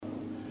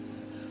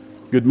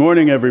Good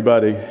morning,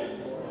 everybody.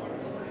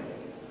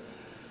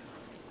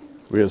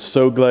 We are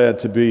so glad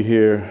to be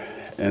here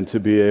and to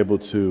be able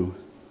to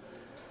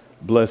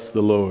bless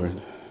the Lord,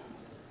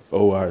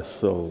 O our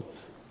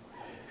souls.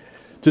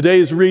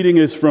 Today's reading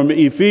is from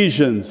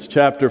Ephesians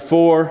chapter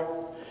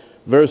 4,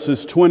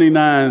 verses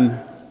 29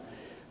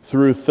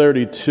 through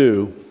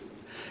 32.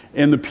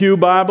 In the Pew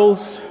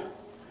Bibles,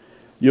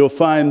 you'll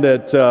find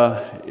that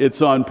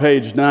it's on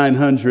page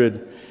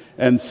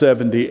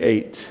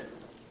 978.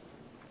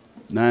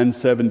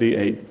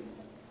 978.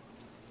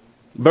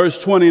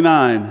 Verse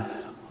 29,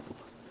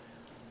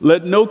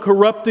 let no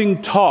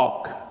corrupting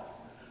talk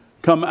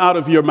come out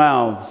of your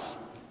mouths,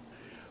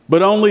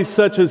 but only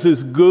such as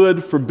is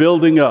good for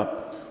building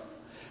up,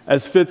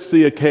 as fits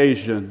the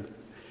occasion,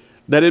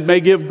 that it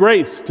may give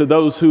grace to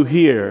those who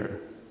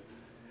hear.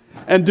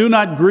 And do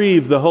not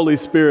grieve the Holy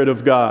Spirit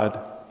of God,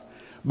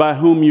 by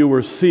whom you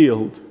were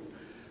sealed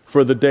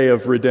for the day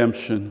of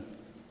redemption.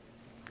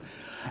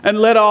 And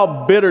let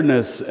all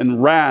bitterness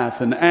and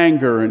wrath and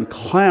anger and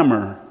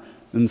clamor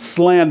and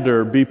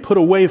slander be put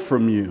away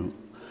from you,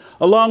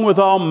 along with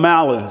all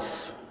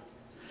malice.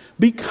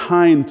 Be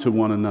kind to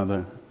one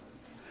another,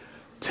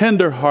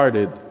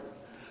 tender-hearted,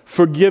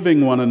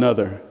 forgiving one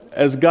another,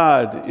 as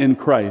God in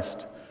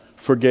Christ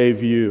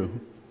forgave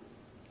you.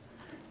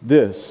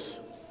 This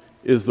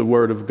is the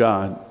word of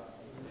God.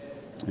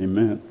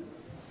 Amen.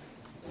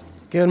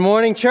 Good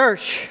morning,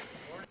 church.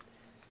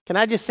 Can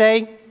I just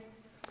say,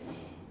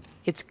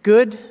 it's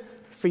good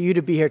for you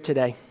to be here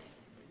today.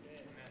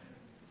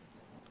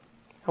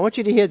 I want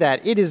you to hear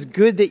that. It is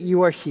good that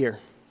you are here.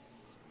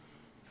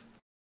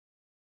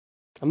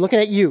 I'm looking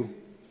at you.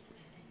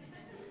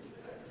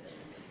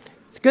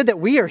 It's good that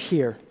we are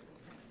here.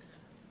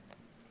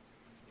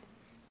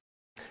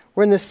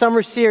 We're in this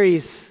summer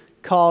series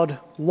called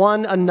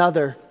One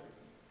Another,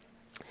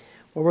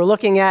 where we're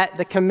looking at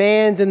the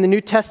commands in the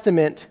New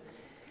Testament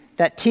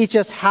that teach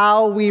us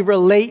how we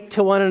relate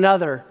to one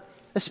another,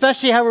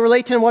 especially how we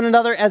relate to one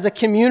another as a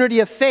community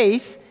of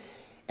faith,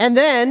 and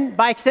then,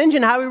 by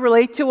extension, how we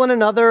relate to one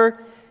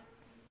another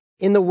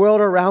in the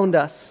world around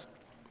us.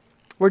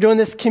 We're doing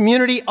this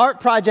community art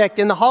project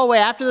in the hallway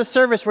after the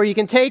service where you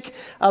can take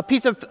a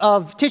piece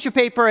of tissue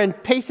paper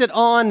and paste it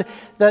on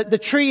the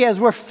tree as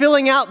we're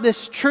filling out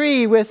this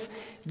tree with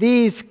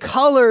these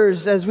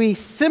colors as we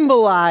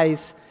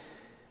symbolize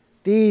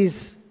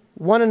these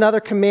one another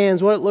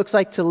commands, what it looks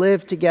like to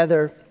live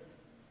together.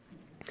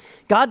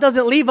 God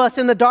doesn't leave us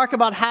in the dark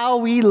about how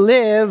we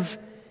live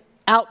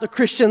out the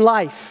Christian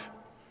life.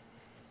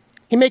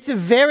 He makes it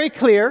very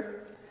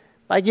clear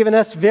by giving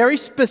us very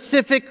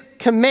specific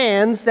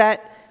commands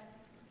that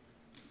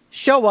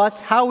show us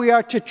how we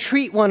are to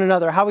treat one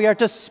another, how we are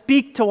to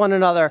speak to one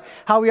another,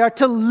 how we are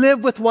to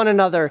live with one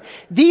another.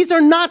 These are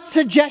not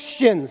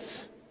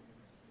suggestions.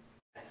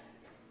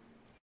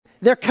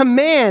 They're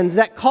commands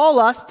that call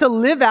us to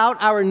live out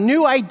our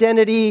new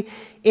identity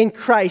in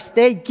Christ.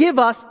 They give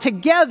us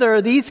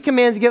together, these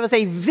commands give us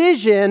a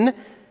vision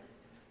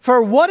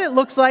for what it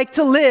looks like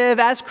to live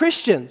as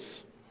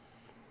Christians.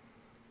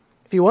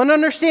 If you want to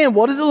understand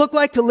what does it look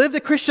like to live the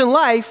Christian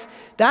life,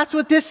 that's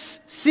what this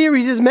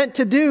series is meant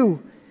to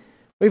do.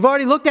 We've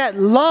already looked at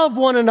love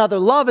one another.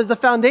 Love is the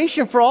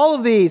foundation for all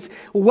of these.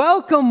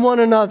 Welcome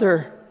one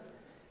another.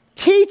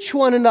 Teach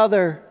one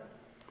another.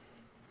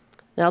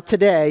 Now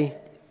today,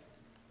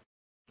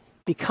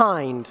 be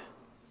kind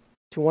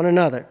to one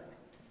another.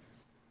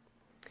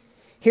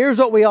 Here's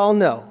what we all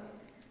know.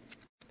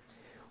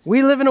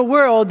 We live in a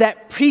world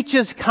that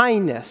preaches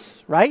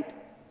kindness, right?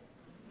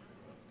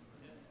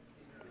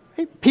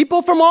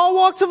 People from all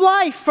walks of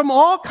life, from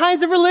all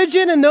kinds of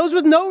religion and those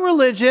with no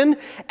religion,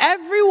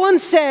 everyone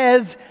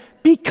says,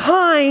 be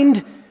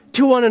kind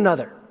to one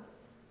another.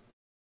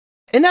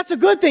 And that's a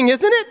good thing,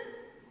 isn't it?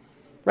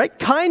 Right?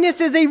 Kindness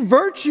is a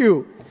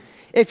virtue.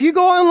 If you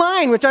go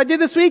online, which I did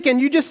this week,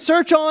 and you just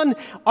search on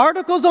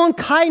articles on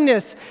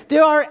kindness,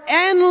 there are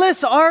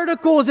endless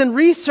articles and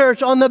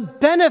research on the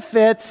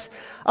benefits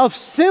of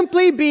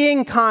simply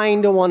being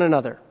kind to one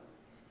another.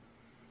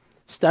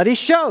 Studies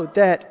show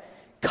that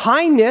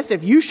kindness,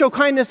 if you show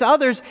kindness to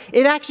others,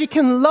 it actually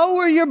can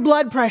lower your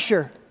blood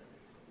pressure.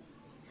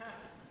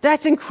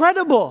 That's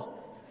incredible.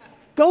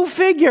 Go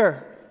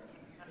figure.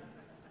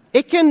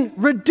 It can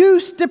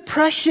reduce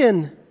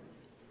depression.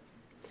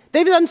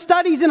 They've done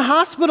studies in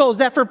hospitals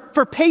that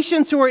for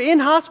patients who are in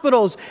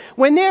hospitals,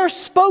 when they're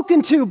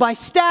spoken to by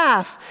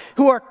staff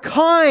who are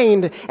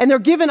kind and they're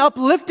given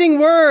uplifting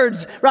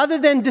words rather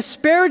than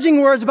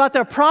disparaging words about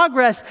their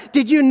progress,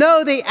 did you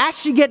know they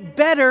actually get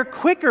better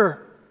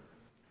quicker?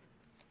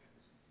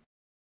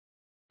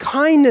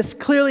 Kindness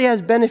clearly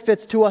has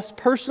benefits to us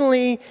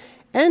personally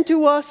and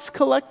to us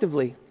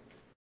collectively.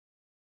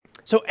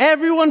 So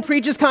everyone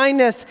preaches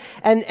kindness,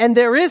 and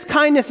there is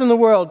kindness in the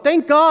world.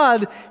 Thank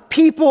God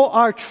people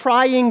are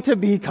trying to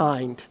be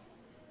kind.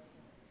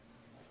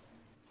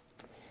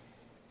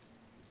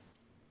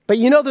 But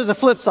you know there's a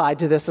flip side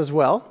to this as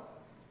well.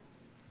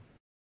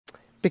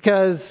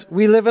 Because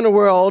we live in a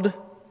world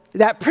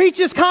that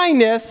preaches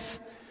kindness,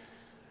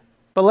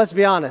 but let's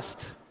be honest,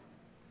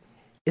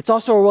 It's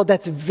also a world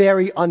that's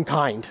very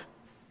unkind.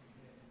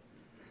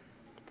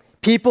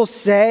 People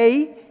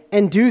say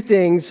and do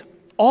things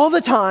all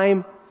the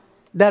time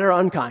that are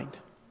unkind.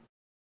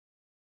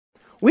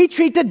 We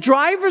treat the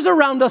drivers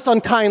around us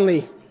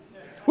unkindly.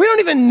 We don't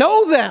even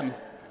know them.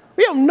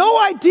 We have no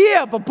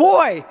idea, but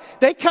boy,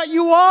 they cut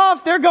you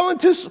off. They're going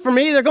too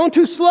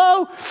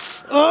slow.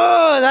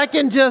 Oh, that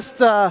can just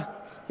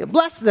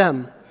bless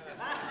them.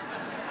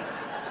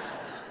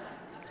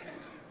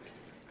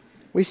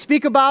 We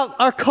speak about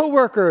our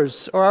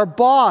coworkers or our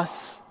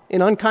boss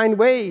in unkind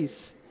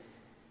ways.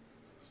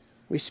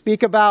 We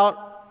speak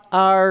about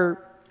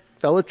our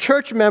fellow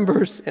church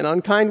members in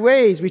unkind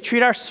ways. We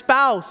treat our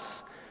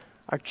spouse,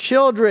 our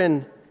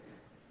children,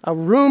 our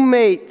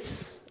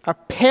roommates, our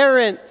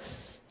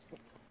parents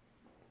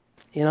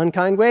in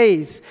unkind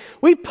ways.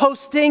 We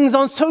post things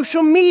on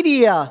social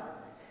media.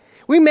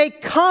 We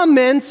make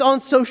comments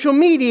on social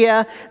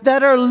media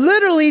that are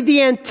literally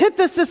the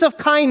antithesis of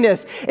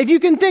kindness. If you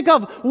can think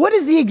of what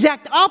is the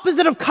exact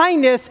opposite of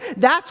kindness,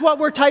 that's what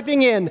we're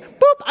typing in.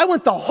 Boop, I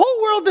want the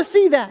whole world to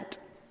see that.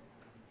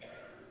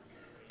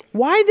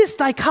 Why this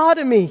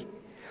dichotomy?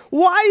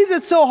 Why is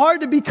it so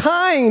hard to be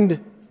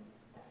kind?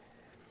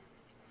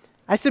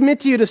 I submit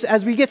to you,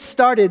 as we get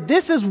started,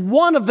 this is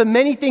one of the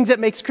many things that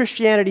makes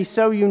Christianity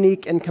so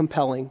unique and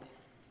compelling.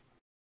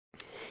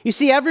 You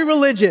see, every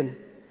religion,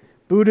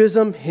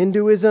 Buddhism,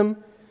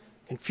 Hinduism,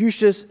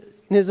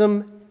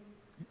 Confucianism,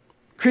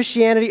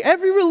 Christianity,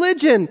 every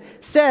religion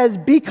says,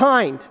 be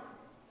kind.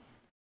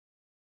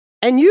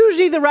 And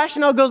usually the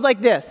rationale goes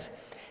like this: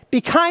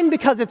 be kind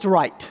because it's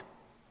right.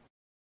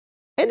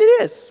 And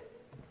it is.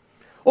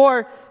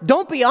 Or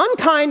don't be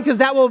unkind because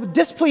that will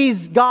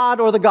displease God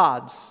or the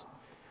gods.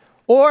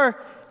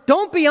 Or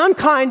don't be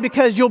unkind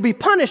because you'll be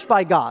punished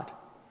by God.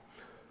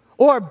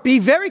 Or be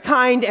very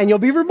kind and you'll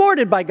be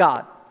rewarded by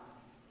God.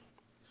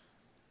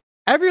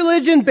 Every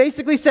religion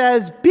basically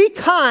says, be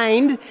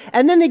kind,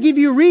 and then they give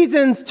you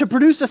reasons to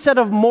produce a set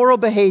of moral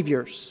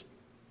behaviors.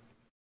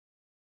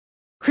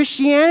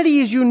 Christianity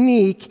is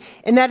unique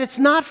in that it's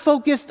not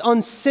focused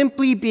on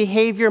simply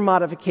behavior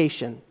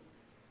modification.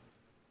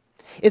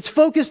 It's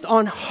focused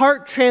on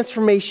heart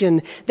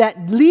transformation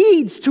that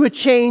leads to a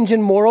change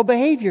in moral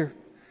behavior.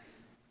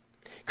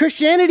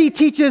 Christianity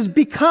teaches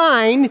be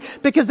kind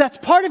because that's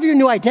part of your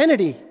new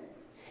identity.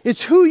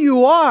 It's who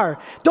you are.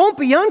 Don't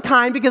be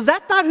unkind because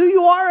that's not who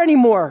you are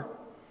anymore.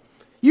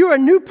 You're a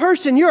new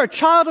person. You're a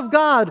child of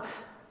God,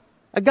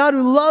 a God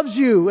who loves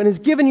you and has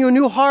given you a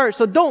new heart.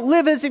 So don't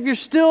live as if you're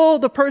still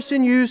the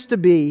person you used to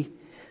be.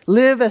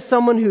 Live as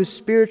someone who's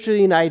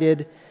spiritually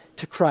united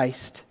to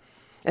Christ.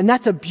 And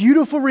that's a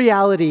beautiful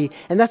reality,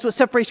 and that's what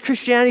separates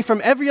Christianity from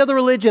every other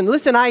religion.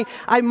 Listen, I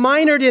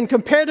minored in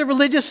comparative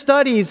religious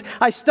studies.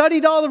 I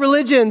studied all the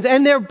religions,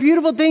 and there are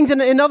beautiful things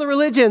in other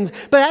religions.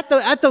 But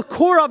at the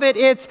core of it,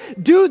 it's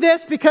do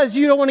this because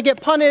you don't want to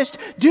get punished.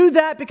 Do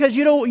that because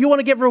you want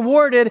to get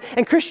rewarded.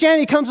 And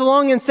Christianity comes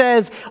along and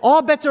says,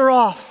 all bets are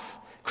off.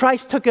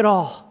 Christ took it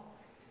all.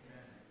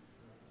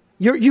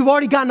 You've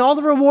already gotten all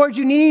the rewards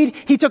you need.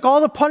 He took all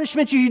the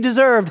punishment you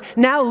deserved.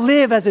 Now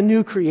live as a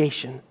new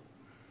creation.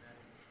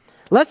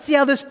 Let's see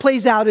how this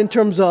plays out in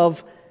terms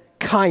of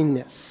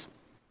kindness.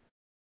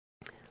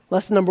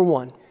 Lesson number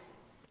 1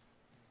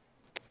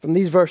 from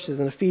these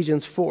verses in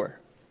Ephesians 4.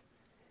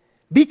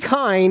 Be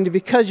kind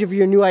because of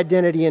your new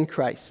identity in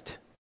Christ.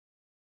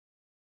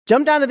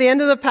 Jump down to the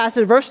end of the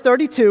passage, verse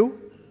 32.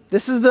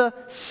 This is the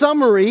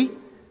summary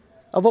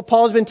of what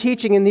Paul's been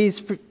teaching in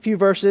these few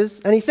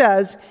verses. And he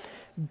says,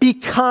 be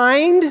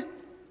kind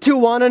to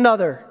one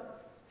another,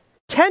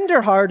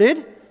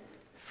 tenderhearted,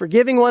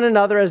 forgiving one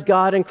another as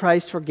God in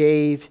Christ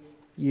forgave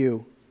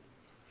you.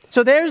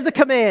 So there's the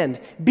command.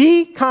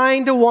 Be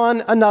kind to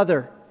one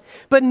another.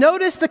 But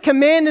notice the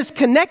command is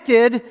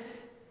connected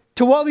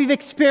to what we've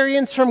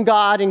experienced from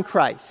God in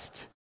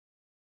Christ.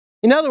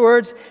 In other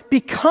words, be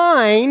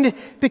kind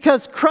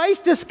because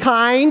Christ is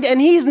kind and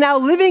He's now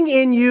living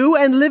in you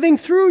and living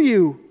through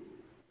you.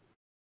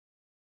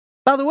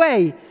 By the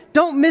way,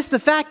 don't miss the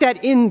fact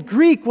that in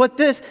Greek,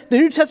 the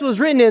New Testament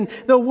was written in,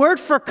 the word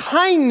for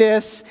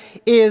kindness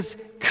is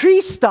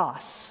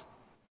Christos.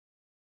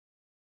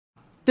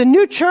 The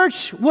new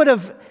church would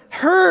have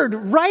heard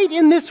right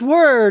in this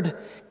word,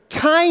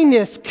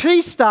 kindness,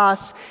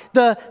 Christos,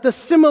 the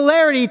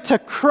similarity to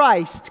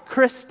Christ,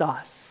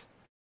 Christos.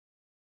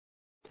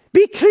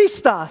 Be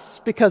Christos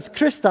because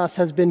Christos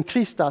has been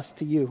Christos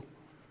to you.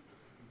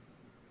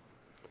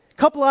 A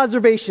couple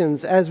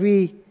observations as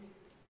we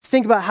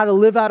think about how to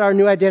live out our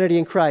new identity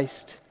in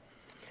Christ.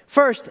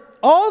 First,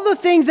 all the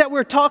things that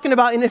we're talking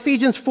about in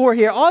Ephesians 4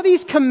 here, all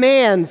these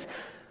commands,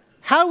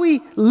 how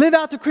we live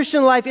out the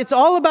Christian life, it's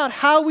all about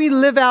how we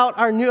live out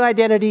our new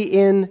identity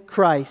in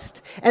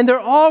Christ. And they're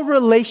all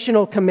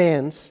relational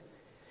commands.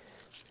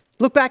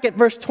 Look back at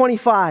verse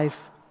 25.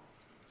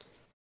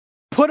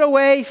 Put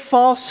away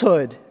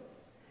falsehood.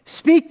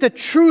 Speak the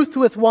truth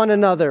with one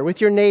another,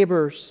 with your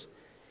neighbors.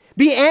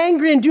 Be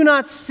angry and do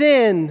not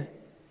sin.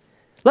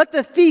 Let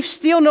the thief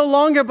steal no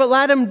longer, but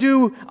let him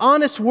do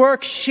honest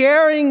work,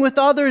 sharing with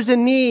others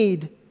in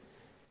need.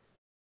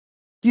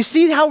 You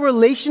see how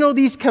relational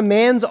these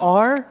commands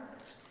are?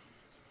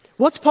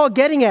 What's Paul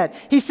getting at?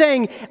 He's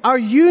saying our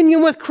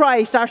union with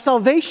Christ, our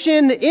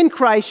salvation in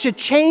Christ should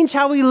change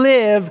how we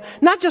live,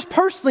 not just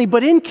personally,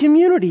 but in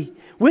community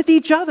with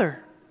each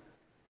other.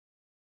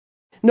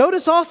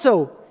 Notice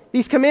also,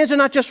 these commands are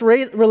not just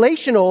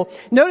relational.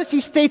 Notice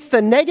he states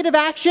the negative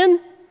action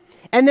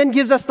and then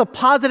gives us the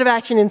positive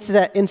action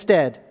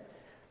instead.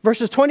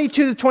 Verses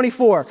 22 to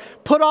 24.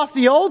 Put off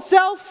the old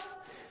self,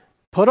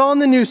 put on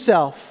the new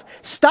self.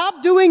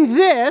 Stop doing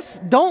this.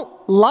 Don't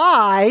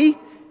lie.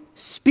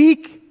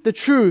 Speak the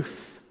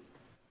truth.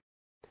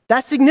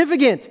 That's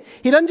significant.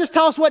 He doesn't just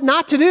tell us what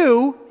not to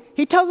do.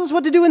 He tells us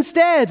what to do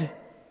instead.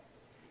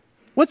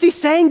 What's he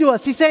saying to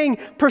us? He's saying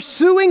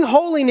pursuing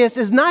holiness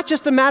is not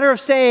just a matter of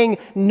saying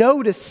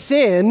no to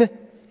sin.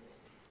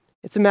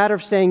 It's a matter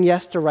of saying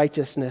yes to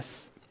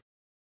righteousness.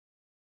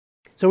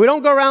 So we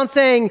don't go around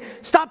saying,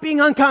 stop being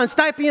unkind,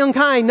 stop being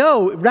unkind.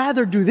 No,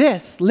 rather do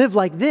this, live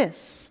like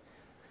this.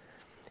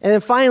 And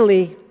then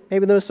finally,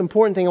 maybe the most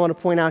important thing I want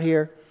to point out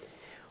here,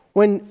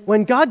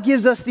 when God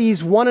gives us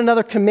these one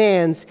another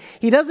commands,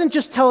 He doesn't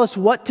just tell us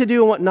what to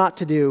do and what not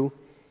to do.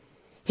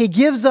 He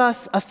gives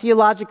us a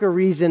theological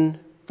reason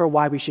for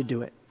why we should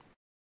do it.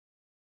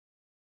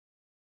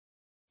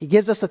 He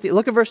gives us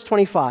look at verse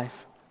 25.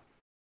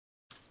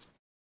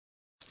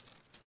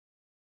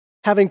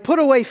 Having put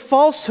away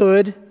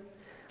falsehood,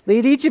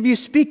 let each of you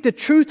speak the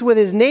truth with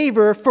his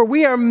neighbor, for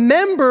we are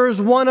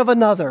members one of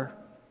another.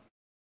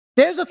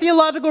 There's a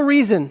theological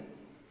reason.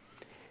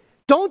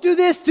 Don't do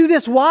this, do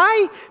this.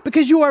 Why?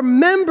 Because you are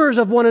members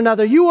of one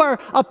another. You are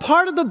a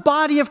part of the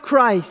body of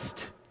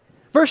Christ.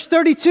 Verse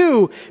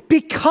 32,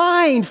 be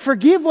kind,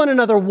 forgive one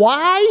another.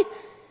 Why?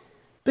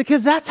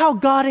 Because that's how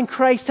God in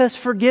Christ has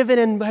forgiven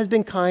and has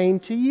been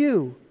kind to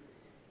you.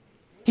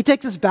 He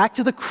takes us back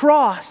to the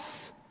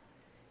cross.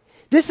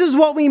 This is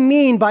what we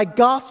mean by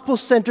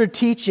gospel-centered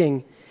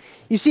teaching.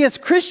 You see, as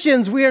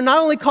Christians, we are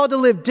not only called to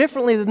live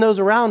differently than those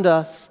around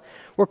us,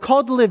 we're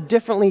called to live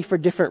differently for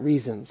different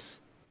reasons.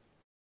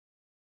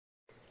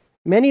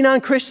 Many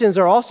non-Christians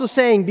are also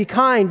saying, be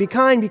kind, be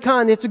kind, be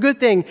kind. It's a good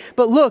thing.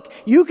 But look,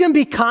 you can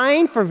be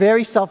kind for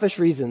very selfish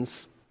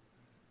reasons.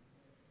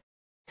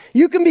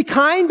 You can be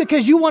kind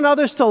because you want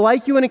others to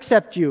like you and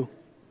accept you.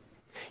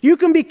 You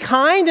can be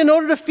kind in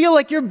order to feel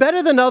like you're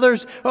better than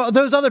others,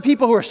 those other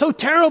people who are so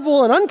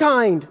terrible and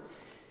unkind.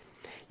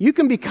 You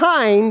can be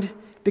kind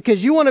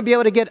because you want to be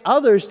able to get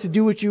others to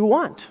do what you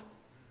want.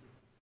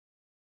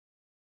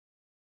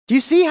 Do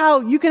you see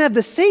how you can have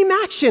the same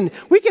action?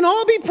 We can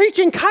all be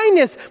preaching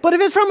kindness, but if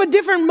it's from a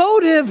different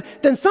motive,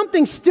 then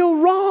something's still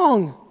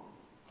wrong.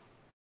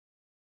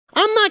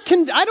 I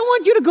don't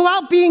want you to go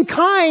out being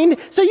kind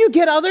so you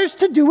get others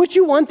to do what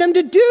you want them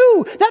to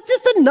do. That's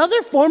just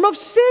another form of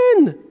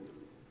sin.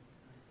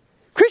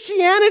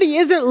 Christianity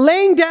isn't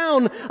laying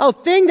down a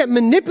thing that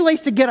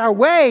manipulates to get our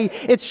way.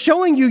 It's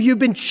showing you you've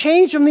been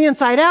changed from the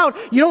inside out.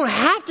 You don't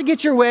have to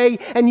get your way,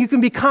 and you can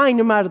be kind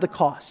no matter the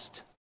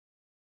cost.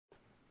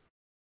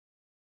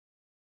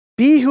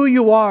 Be who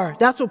you are.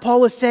 That's what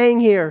Paul is saying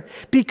here.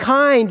 Be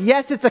kind.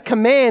 Yes, it's a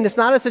command. It's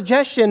not a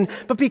suggestion.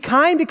 But be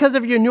kind because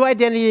of your new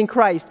identity in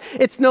Christ.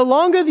 It's no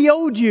longer the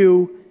old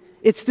you.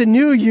 It's the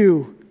new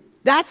you.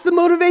 That's the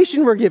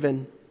motivation we're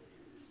given.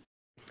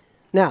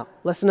 Now,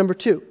 lesson number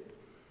 2.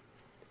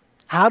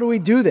 How do we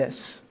do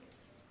this?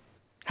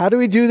 How do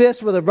we do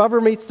this where the rubber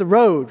meets the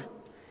road?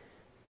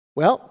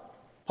 Well,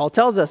 Paul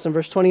tells us in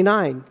verse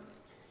 29,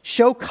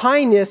 show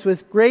kindness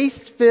with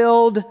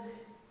grace-filled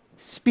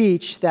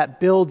speech that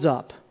builds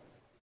up.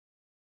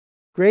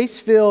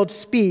 Grace-filled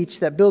speech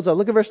that builds up.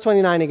 Look at verse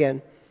 29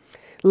 again.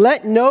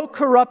 Let no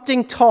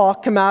corrupting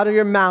talk come out of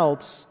your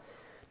mouths,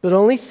 but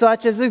only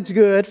such as is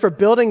good for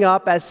building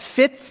up as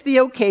fits the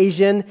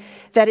occasion,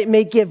 that it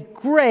may give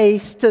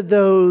grace to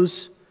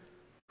those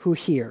who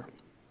hear.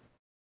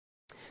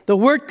 The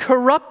word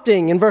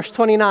corrupting in verse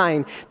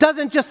 29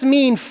 doesn't just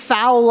mean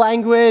foul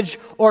language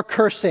or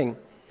cursing.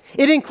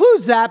 It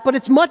includes that, but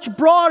it's much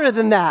broader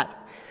than that.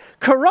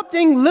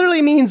 Corrupting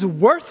literally means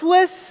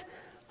worthless,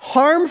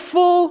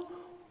 harmful,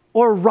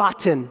 or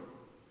rotten.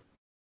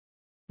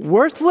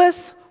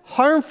 Worthless,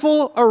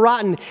 harmful, or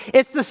rotten.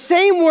 It's the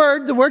same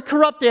word, the word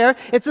corrupt there,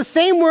 it's the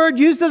same word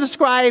used to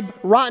describe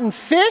rotten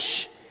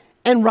fish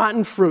and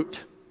rotten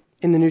fruit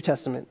in the New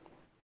Testament.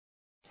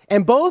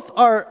 And both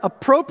are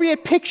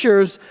appropriate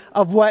pictures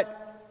of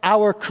what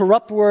our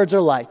corrupt words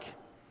are like.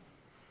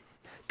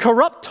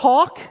 Corrupt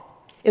talk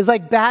is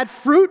like bad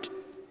fruit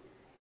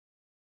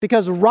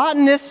because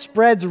rottenness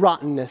spreads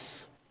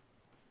rottenness.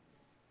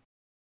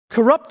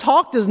 Corrupt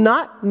talk does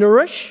not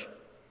nourish.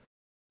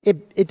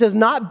 It does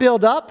not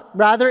build up.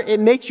 Rather, it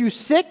makes you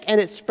sick and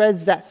it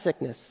spreads that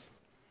sickness.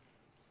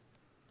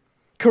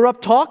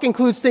 Corrupt talk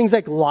includes things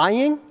like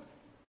lying,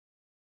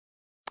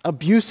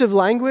 abusive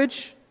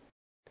language,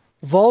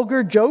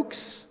 vulgar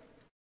jokes,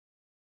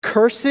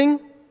 cursing,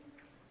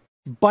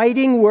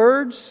 biting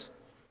words,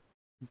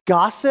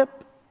 gossip,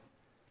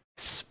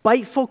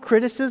 spiteful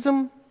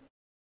criticism.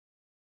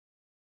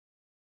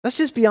 Let's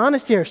just be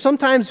honest here.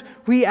 Sometimes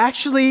we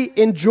actually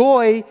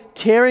enjoy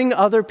tearing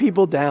other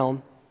people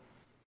down.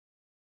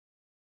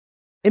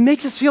 It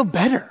makes us feel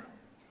better.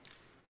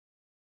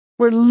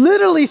 We're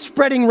literally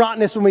spreading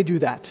rottenness when we do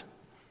that.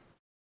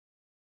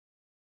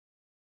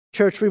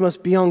 Church, we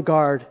must be on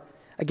guard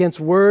against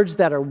words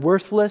that are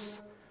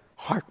worthless,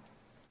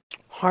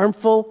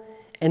 harmful,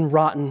 and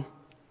rotten.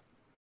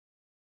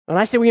 When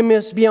I say we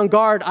must be on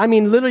guard, I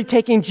mean literally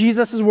taking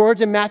Jesus'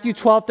 words in Matthew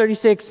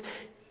 12:36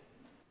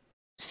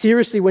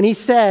 seriously when he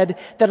said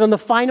that on the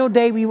final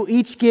day we will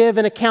each give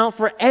an account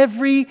for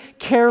every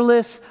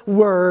careless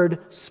word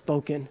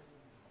spoken.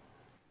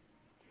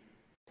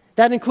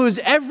 That includes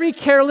every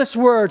careless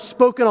word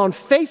spoken on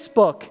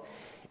Facebook,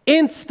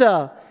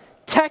 Insta,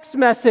 text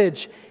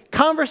message,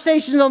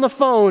 conversations on the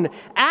phone,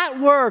 at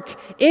work,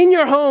 in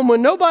your home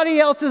when nobody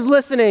else is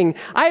listening.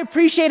 I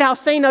appreciate how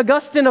St.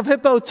 Augustine of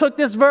Hippo took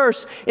this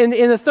verse in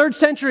the 3rd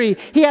century.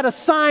 He had a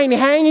sign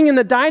hanging in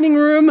the dining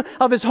room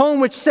of his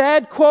home which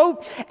said,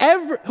 quote,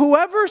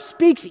 "Whoever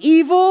speaks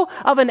evil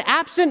of an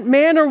absent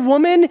man or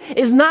woman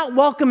is not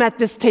welcome at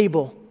this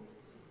table."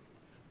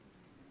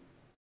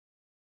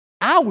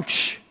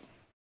 Ouch!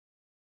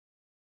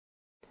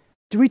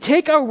 Do we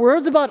take our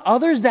words about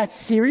others that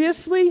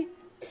seriously?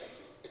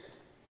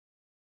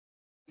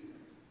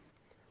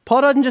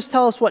 Paul doesn't just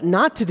tell us what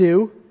not to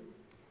do.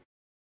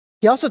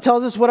 He also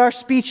tells us what our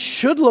speech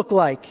should look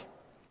like.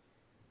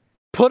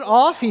 Put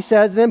off, he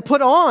says, then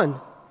put on.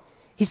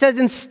 He says,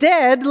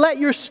 instead, let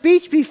your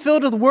speech be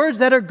filled with words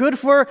that are good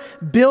for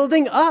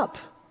building up,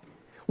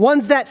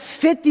 ones that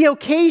fit the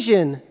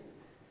occasion,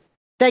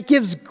 that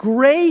gives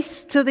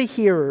grace to the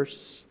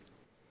hearers.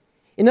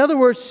 In other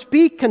words,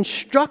 speak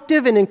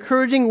constructive and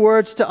encouraging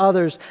words to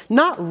others,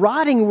 not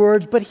rotting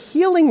words, but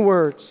healing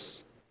words.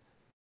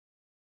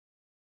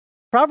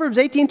 Proverbs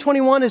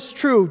 18:21 is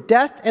true.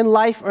 Death and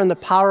life are in the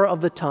power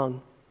of the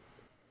tongue,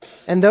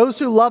 and those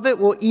who love it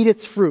will eat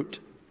its fruit.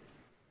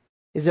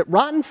 Is it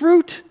rotten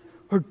fruit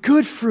or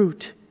good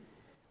fruit?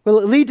 Will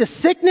it lead to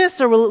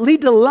sickness or will it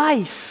lead to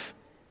life?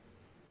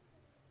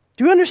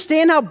 Do you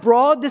understand how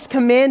broad this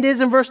command is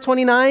in verse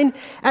 29?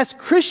 As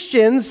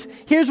Christians,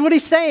 here's what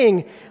he's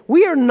saying.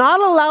 We are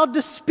not allowed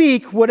to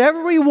speak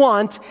whatever we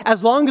want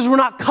as long as we're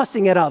not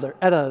cussing at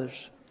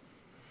others.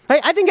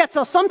 I think that's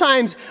how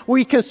sometimes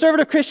we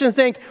conservative Christians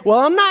think, well,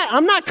 I'm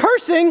not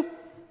cursing.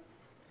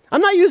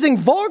 I'm not using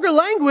vulgar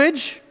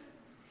language.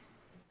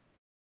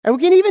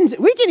 And you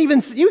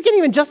can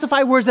even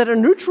justify words that are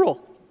neutral,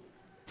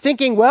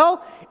 thinking,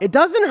 well, it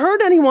doesn't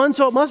hurt anyone,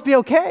 so it must be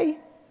okay.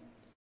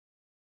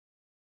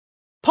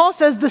 Paul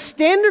says the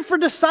standard for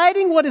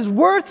deciding what is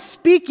worth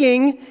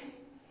speaking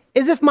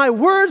is if my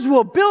words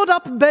will build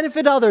up and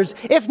benefit others.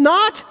 If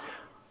not,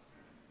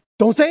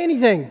 don't say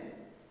anything.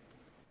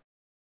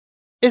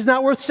 It's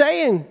not worth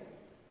saying.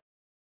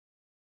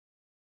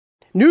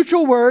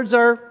 Neutral words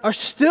are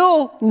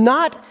still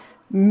not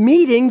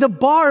meeting the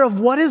bar of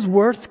what is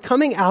worth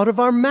coming out of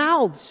our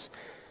mouths.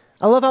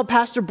 I love how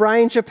Pastor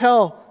Brian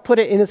Chappell put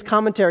it in his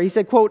commentary. He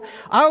said, quote,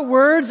 "Our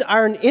words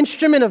are an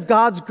instrument of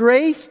God's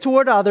grace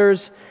toward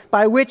others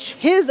by which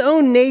his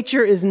own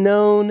nature is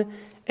known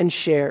and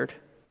shared."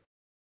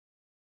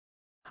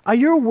 Are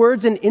your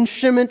words an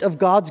instrument of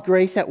God's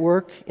grace at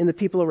work in the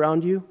people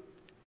around you?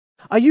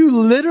 Are you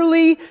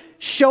literally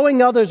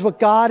showing others what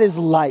God is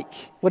like,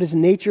 what his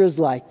nature is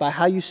like, by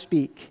how you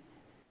speak?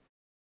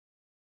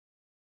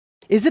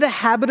 Is it a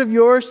habit of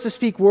yours to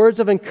speak words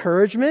of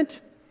encouragement?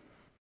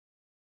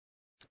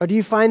 Or do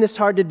you find this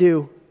hard to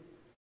do?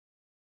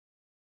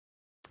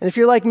 And if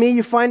you're like me,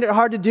 you find it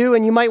hard to do,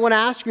 and you might want to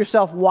ask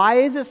yourself, why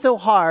is it so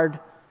hard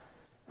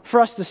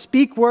for us to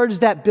speak words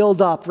that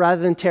build up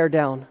rather than tear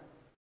down?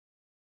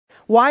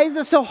 Why is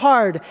it so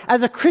hard?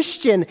 As a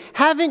Christian,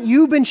 haven't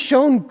you been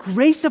shown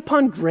grace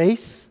upon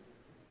grace?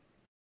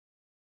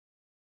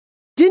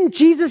 Didn't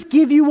Jesus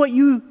give you what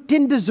you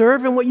didn't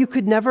deserve and what you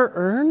could never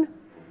earn?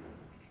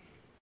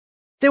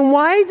 Then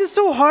why is it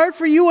so hard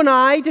for you and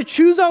I to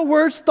choose our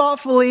words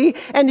thoughtfully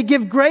and to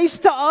give grace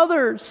to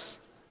others?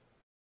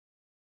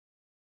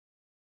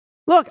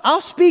 Look,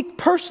 I'll speak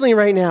personally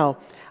right now.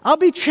 I'll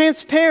be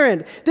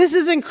transparent. This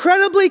is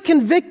incredibly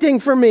convicting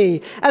for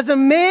me. As a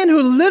man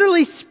who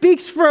literally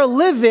speaks for a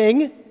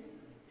living,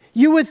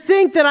 you would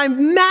think that I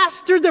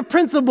mastered the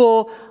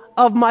principle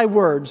of my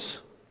words.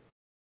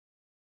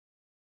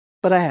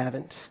 But I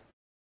haven't.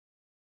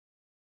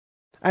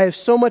 I have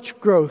so much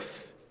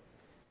growth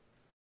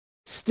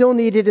still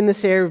needed in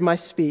this area of my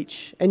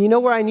speech. And you know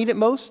where I need it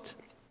most?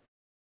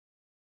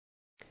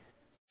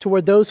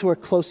 Toward those who are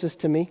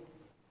closest to me.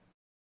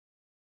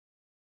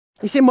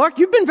 You say, Mark,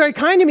 you've been very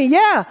kind to me.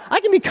 Yeah, I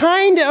can be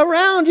kind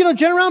around,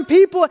 around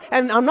people.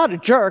 And I'm not a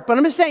jerk, but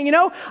I'm just saying,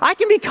 I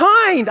can be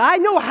kind. I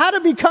know how to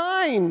be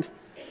kind.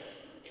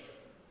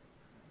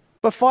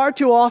 But far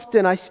too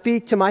often I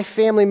speak to my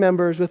family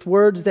members with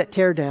words that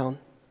tear down.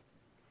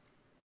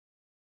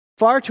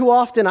 Far too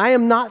often I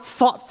am not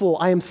thoughtful.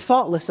 I am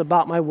thoughtless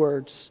about my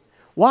words.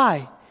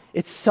 Why?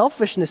 It's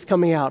selfishness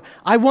coming out.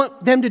 I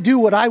want them to do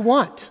what I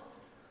want.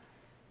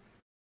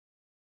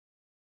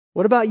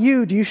 What about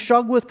you? Do you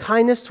struggle with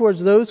kindness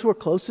towards those who are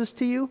closest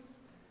to you?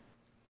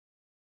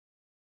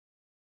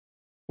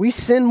 We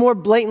sin more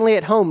blatantly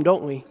at home,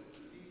 don't we?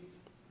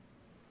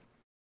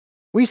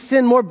 We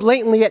sin more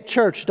blatantly at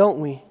church, don't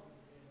we?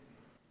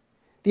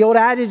 The old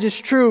adage is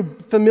true,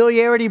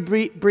 familiarity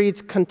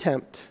breeds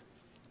contempt.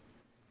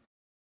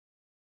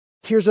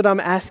 Here's what I'm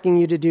asking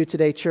you to do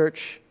today,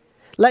 church.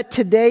 Let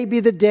today be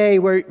the day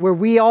where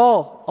we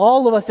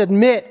all of us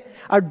admit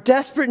our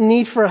desperate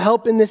need for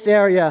help in this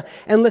area,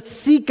 and let's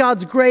seek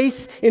God's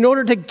grace in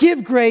order to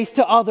give grace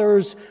to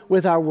others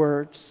with our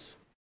words.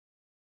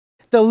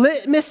 The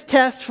litmus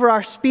test for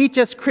our speech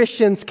as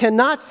Christians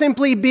cannot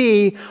simply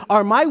be,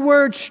 are my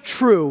words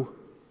true?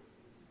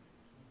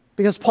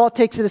 Because Paul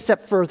takes it a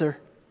step further.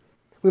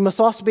 We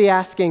must also be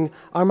asking,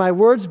 are my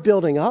words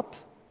building up?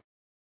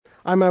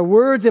 Are my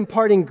words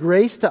imparting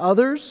grace to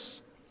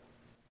others?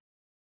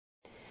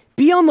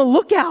 Be on the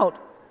lookout.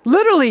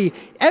 Literally,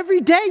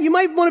 every day you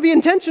might want to be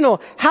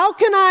intentional. How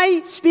can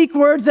I speak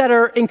words that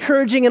are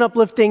encouraging and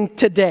uplifting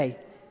today?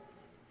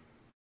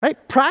 Right?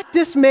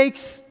 Practice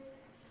makes,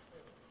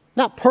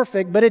 not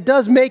perfect, but it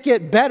does make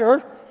it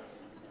better.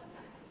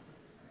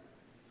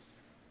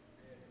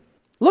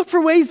 Look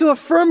for ways to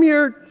affirm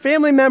your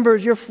family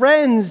members, your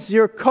friends,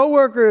 your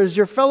coworkers,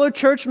 your fellow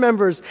church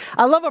members.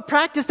 I love a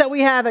practice that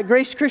we have at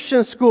Grace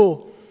Christian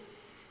School.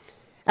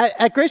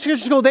 At Grace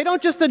Christian School, they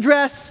don't just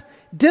address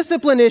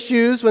discipline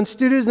issues when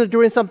students are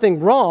doing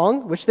something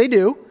wrong, which they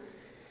do.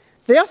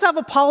 They also have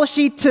a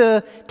policy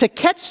to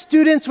catch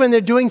students when they're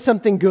doing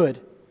something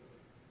good.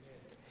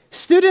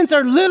 Students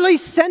are literally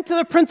sent to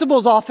the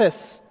principal's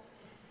office.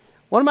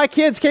 One of my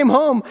kids came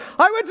home.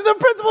 I went to the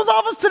principal's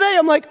office today.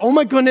 I'm like, oh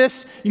my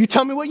goodness, you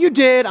tell me what you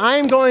did. I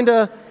am going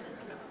to...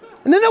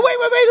 And then, wait,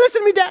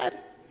 listen to me, Dad.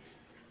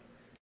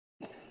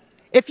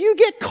 If you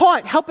get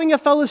caught helping a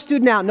fellow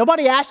student out,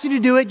 nobody asked you to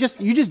do it,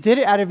 you just did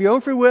it out of your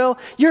own free will.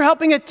 You're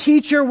helping a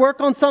teacher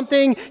work on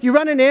something, you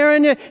run an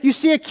errand, you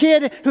see a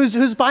kid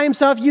who's by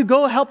himself, you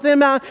go help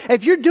them out.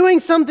 If you're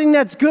doing something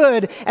that's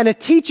good and a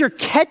teacher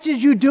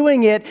catches you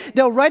doing it,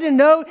 they'll write a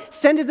note,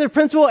 send it to the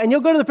principal, and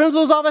you'll go to the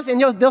principal's office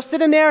and they'll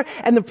sit in there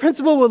and the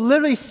principal will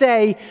literally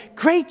say,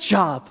 great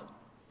job.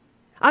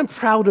 I'm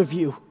proud of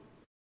you.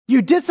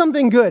 You did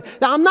something good.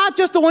 Now, I'm not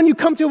just the one you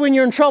come to when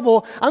you're in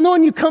trouble. I'm the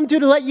one you come to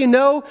let you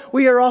know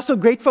we are also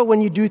grateful when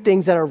you do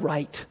things that are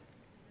right.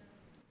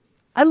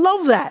 I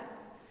love that.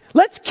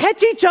 Let's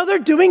catch each other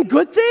doing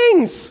good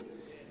things.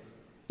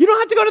 You don't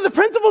have to go to the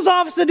principal's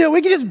office to do it.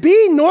 We can just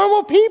be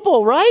normal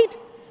people, right?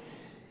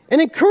 And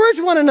encourage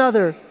one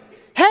another.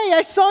 Hey,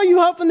 I saw you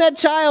helping that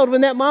child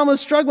when that mom was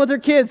struggling with her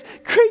kids.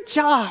 Great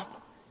job.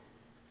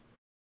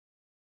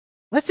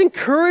 Let's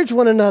encourage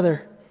one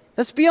another.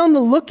 Let's be on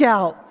the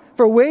lookout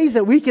for ways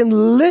that we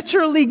can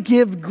literally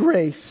give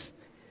grace,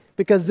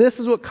 because this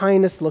is what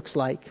kindness looks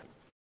like.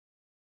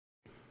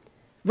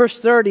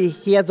 Verse 30,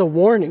 he has a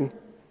warning.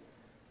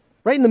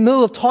 Right in the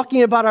middle of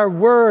talking about our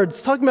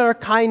words, talking about our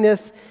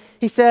kindness,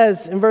 he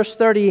says in verse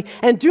 30,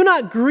 and do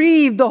not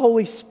grieve the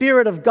Holy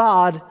Spirit of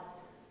God,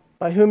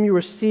 by whom you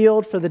were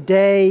sealed for the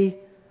day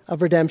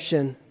of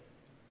redemption.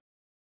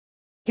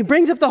 He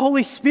brings up the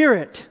Holy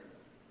Spirit.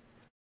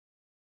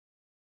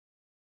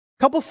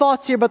 Couple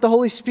thoughts here about the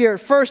Holy Spirit.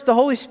 First, the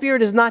Holy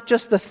Spirit is not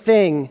just a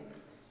thing.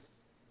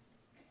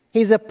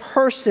 He's a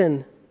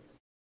person.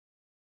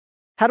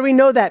 How do we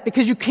know that?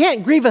 Because you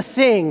can't grieve a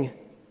thing,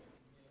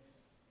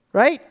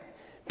 right?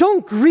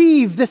 Don't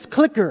grieve this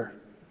clicker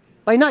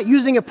by not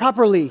using it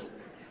properly.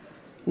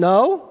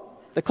 No,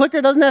 the clicker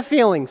doesn't have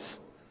feelings,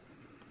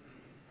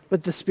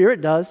 but the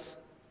Spirit does,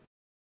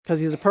 because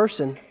he's a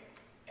person.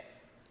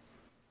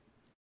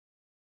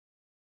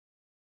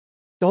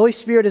 The Holy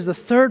Spirit is the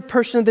third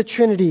person of the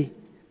Trinity.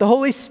 The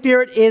Holy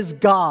Spirit is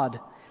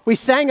God. We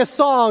sang a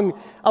song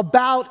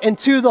about and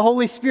to the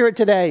Holy Spirit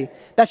today.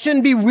 That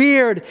shouldn't be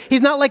weird.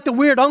 He's not like the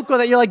weird uncle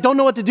that you're like, don't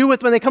know what to do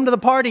with when they come to the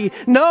party.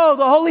 No,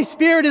 the Holy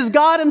Spirit is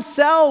God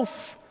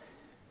himself.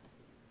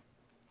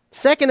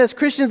 Second, as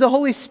Christians, the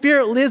Holy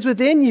Spirit lives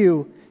within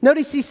you.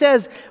 Notice he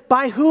says,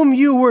 by whom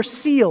you were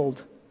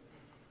sealed.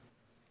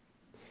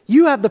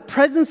 You have the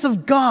presence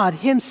of God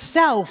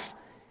himself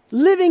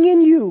living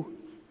in you.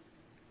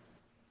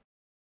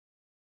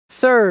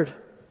 Third,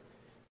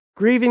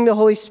 grieving the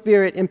Holy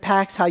Spirit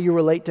impacts how you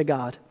relate to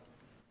God.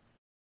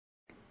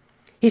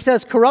 He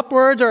says corrupt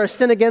words are a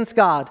sin against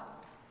God.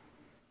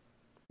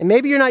 And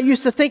maybe you're not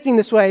used to thinking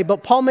this way,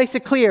 but Paul makes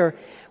it clear.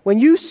 When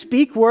you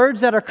speak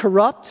words that are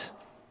corrupt,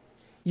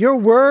 your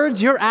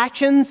words, your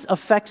actions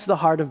affects the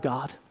heart of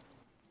God.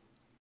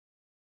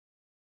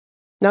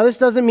 Now, this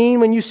doesn't mean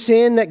when you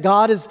sin that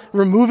God is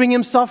removing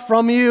himself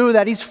from you,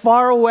 that he's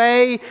far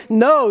away.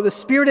 No, the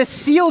Spirit has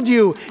sealed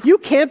you. You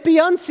can't be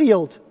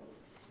unsealed.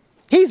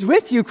 He's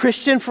with you,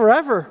 Christian,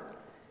 forever.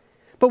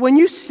 But when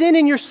you sin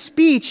in your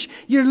speech,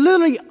 you're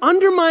literally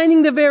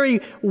undermining the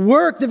very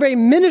work, the very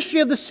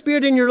ministry of the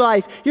Spirit in your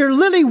life. You're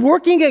literally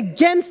working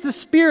against the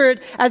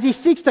Spirit as he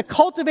seeks to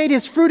cultivate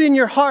his fruit in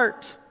your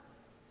heart.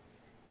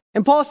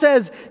 And Paul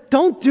says,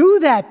 don't do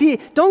that.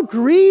 Don't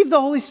grieve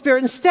the Holy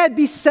Spirit. Instead,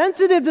 be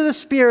sensitive to the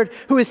Spirit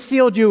who has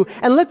sealed you,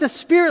 and let the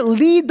Spirit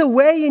lead the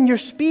way in your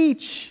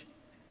speech.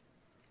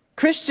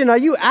 Christian, are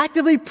you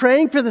actively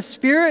praying for the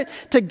Spirit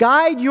to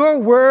guide your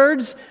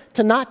words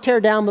to not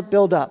tear down but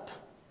build up?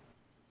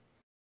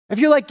 If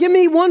you're like, give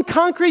me one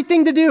concrete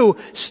thing to do,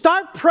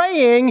 start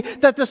praying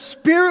that the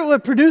Spirit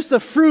would produce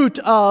the fruit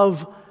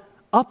of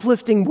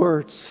uplifting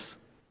words,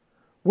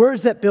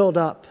 words that build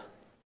up.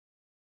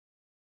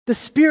 The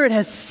Spirit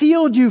has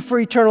sealed you for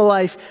eternal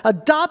life,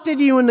 adopted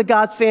you into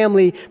God's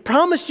family,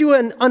 promised you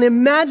an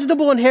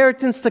unimaginable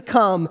inheritance to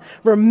come.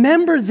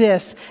 Remember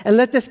this, and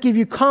let this give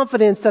you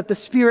confidence that the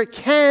Spirit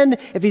can,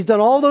 if He's done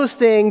all those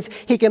things,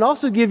 He can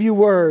also give you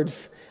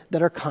words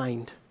that are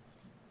kind.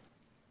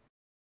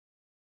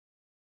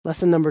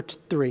 Lesson number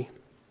 3.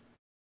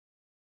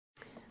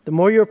 The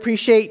more you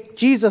appreciate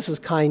Jesus'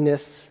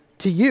 kindness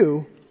to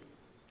you,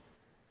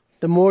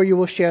 the more you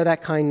will share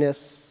that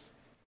kindness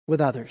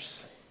with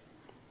others.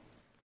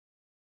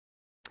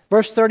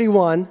 Verse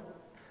 31,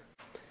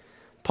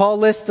 Paul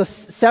lists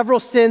several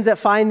sins that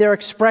find their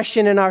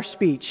expression in our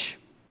speech.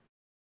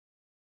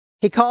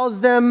 He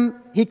calls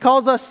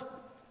us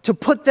to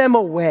put them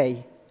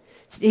away.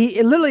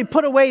 He literally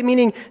put away,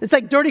 meaning it's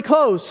like dirty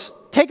clothes.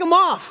 Take them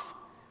off.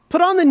 Put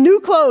on the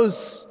new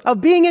clothes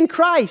of being in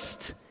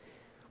Christ.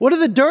 What do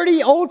the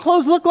dirty old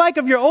clothes look like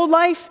of your old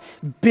life?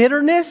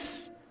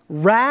 Bitterness,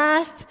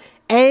 wrath,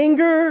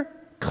 anger,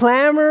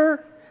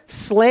 clamor,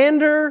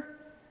 slander,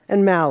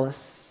 and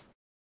malice.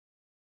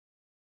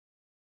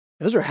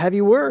 Those are heavy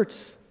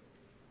words.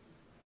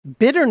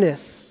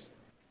 Bitterness.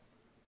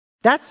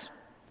 That's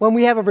when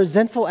we have a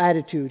resentful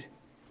attitude.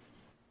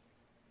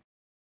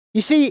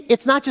 You see,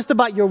 it's not just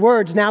about your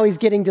words. Now he's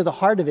getting to the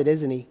heart of it,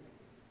 isn't he?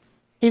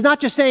 He's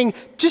not just saying,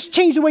 just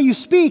change the way you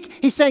speak.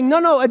 He's saying,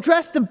 no,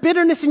 address the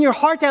bitterness in your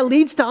heart that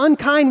leads to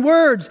unkind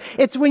words.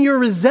 It's when you're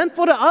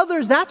resentful to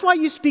others. That's why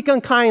you speak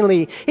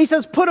unkindly. He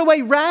says, put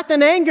away wrath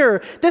and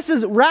anger.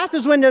 Wrath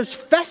is when there's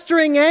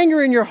festering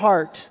anger in your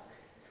heart.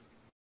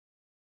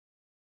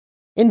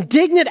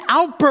 Indignant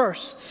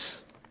outbursts.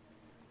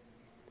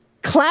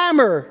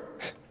 Clamor.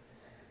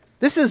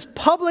 This is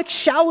public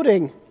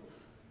shouting.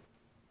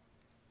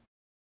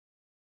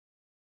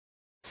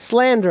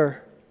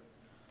 Slander.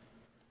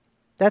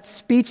 That's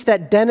speech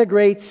that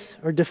denigrates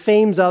or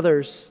defames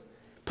others,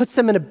 puts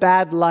them in a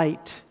bad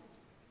light.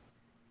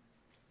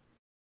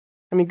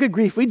 I mean, good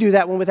grief, we do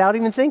that one without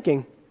even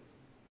thinking.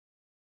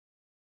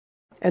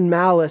 And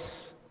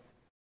malice.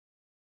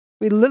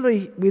 We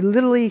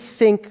literally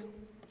think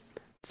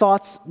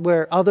thoughts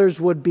where others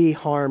would be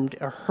harmed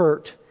or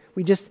hurt.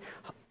 We just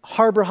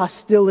harbor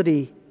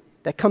hostility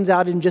that comes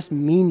out in just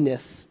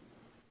meanness.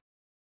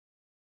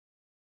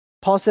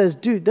 Paul says,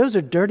 dude, those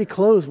are dirty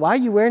clothes. Why are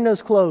you wearing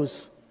those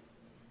clothes?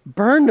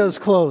 Burn those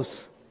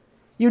clothes.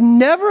 You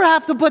never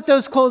have to put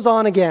those clothes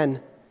on again.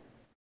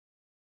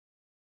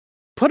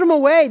 Put them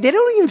away. They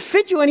don't even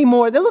fit you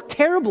anymore. They look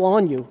terrible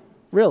on you,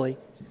 really.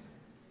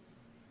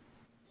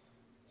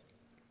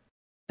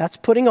 That's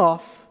putting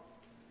off.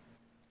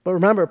 But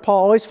remember,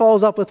 Paul always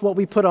follows up with what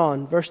we put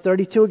on. Verse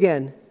 32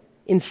 again.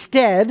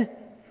 Instead,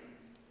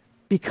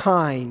 be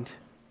kind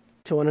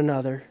to one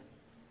another,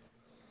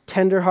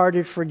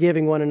 tender-hearted,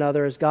 forgiving one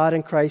another as God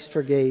in Christ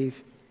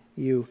forgave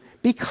you.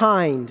 Be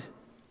kind.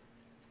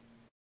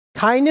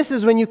 Kindness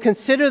is when you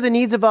consider the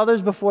needs of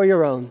others before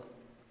your own.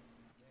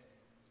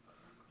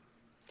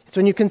 It's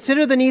when you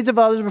consider the needs of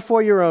others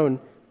before your own.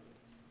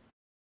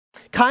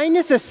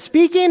 Kindness is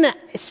speaking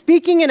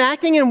and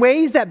acting in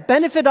ways that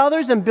benefit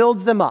others and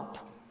builds them up.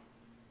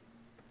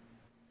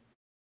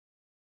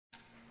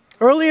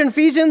 Earlier in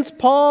Ephesians,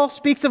 Paul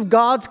speaks of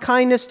God's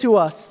kindness to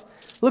us.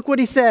 Look what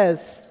he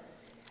says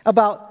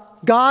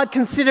about God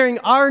considering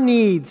our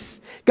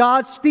needs.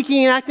 God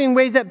speaking and acting in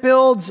ways that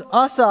builds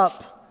us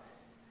up.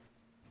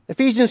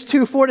 Ephesians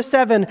 2,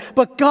 4-7.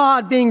 But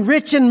God, being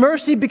rich in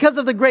mercy because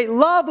of the great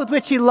love with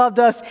which He loved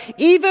us,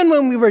 even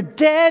when we were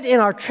dead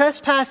in our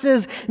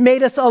trespasses,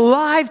 made us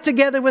alive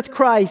together with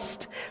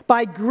Christ.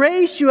 By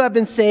grace you have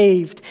been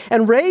saved,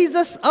 and raised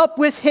us up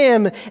with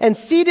Him, and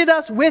seated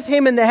us with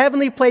Him in the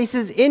heavenly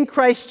places in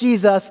Christ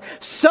Jesus,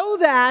 so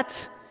that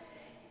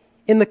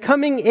in the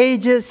coming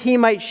ages He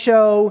might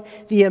show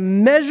the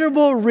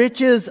immeasurable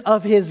riches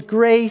of His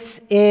grace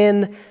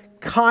in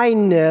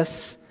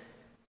kindness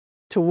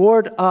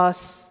toward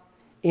us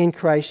in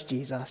Christ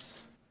Jesus.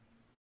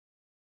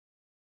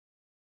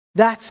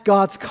 That's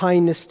God's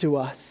kindness to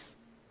us.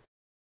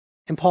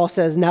 And Paul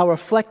says, now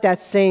reflect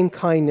that same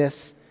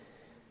kindness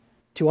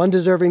to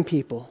undeserving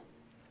people,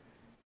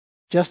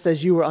 just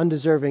as you were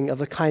undeserving of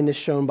the kindness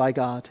shown by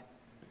God.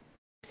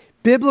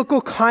 Biblical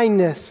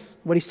kindness,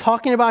 what he's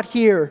talking about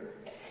here,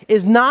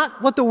 is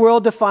not what the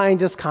world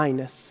defines as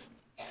kindness.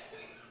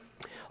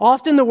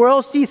 Often the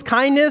world sees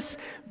kindness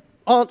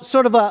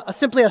sort of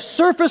simply a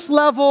surface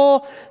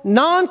level,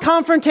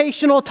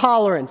 non-confrontational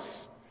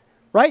tolerance,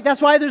 right?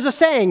 That's why there's a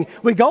saying,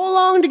 we go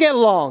along to get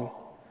along,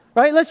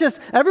 right?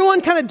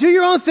 Everyone kind of do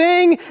your own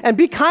thing and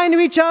be kind to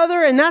each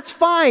other, and that's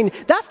fine.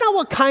 That's not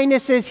what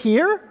kindness is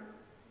here.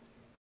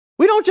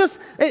 We don't just,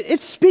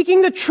 it's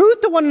speaking the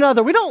truth to one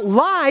another. We don't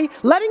lie.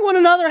 Letting one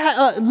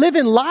another live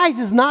in lies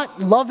is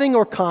not loving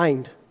or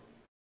kind.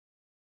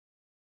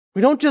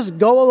 We don't just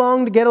go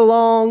along to get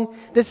along.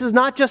 This is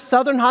not just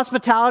Southern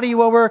hospitality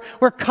where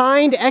we're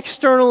kind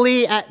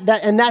externally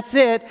and that's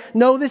it.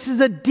 No, this is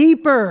a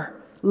deeper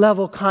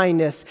level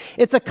kindness.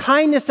 It's a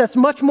kindness that's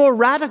much more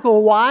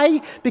radical.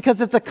 Why? Because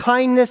it's a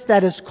kindness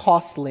that is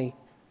costly.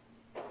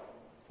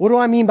 What do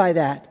I mean by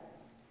that?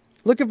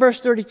 Look at verse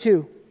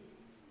 32.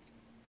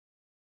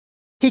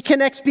 He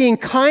connects being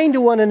kind to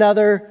one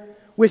another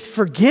with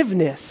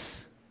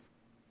forgiveness.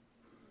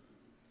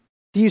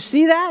 Do you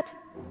see that?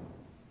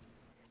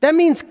 That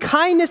means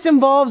kindness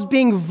involves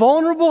being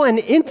vulnerable and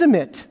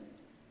intimate.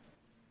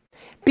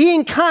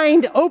 Being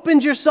kind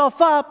opens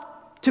yourself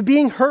up to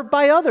being hurt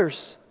by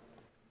others.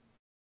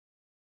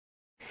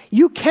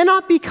 You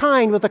cannot be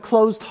kind with a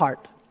closed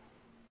heart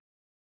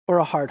or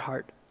a hard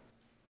heart.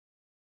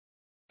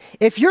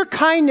 If your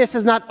kindness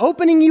is not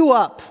opening you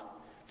up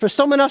for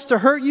someone else to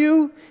hurt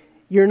you,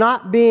 you're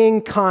not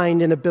being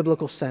kind in a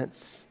biblical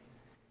sense.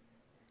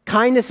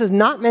 Kindness is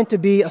not meant to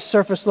be a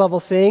surface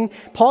level thing.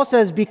 Paul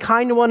says, be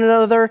kind to one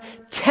another,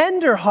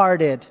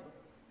 tender-hearted.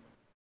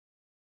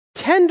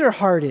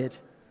 Tender-hearted.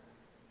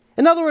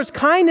 In other words,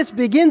 kindness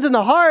begins in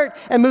the heart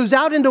and moves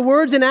out into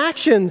words and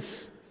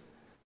actions.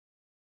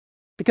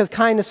 Because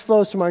kindness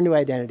flows from our new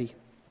identity.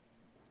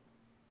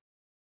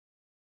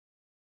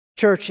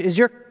 Church, is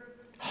your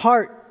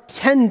heart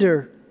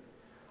tender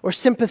or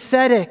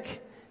sympathetic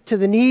to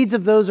the needs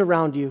of those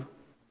around you?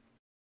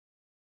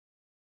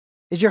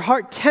 Is your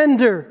heart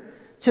tender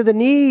to the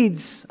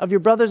needs of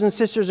your brothers and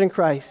sisters in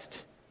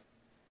Christ?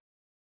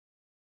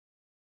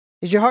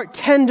 Is your heart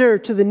tender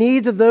to the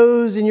needs of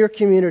those in your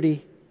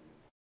community?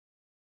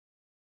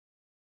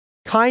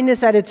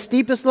 Kindness at its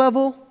deepest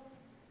level.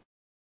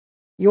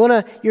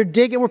 You're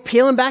digging, we're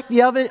peeling back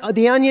the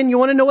onion. You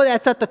want to know what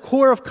that's at the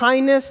core of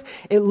kindness?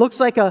 It looks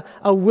like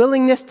a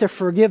willingness to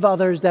forgive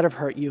others that have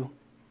hurt you.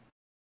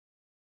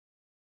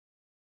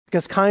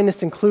 Because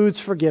kindness includes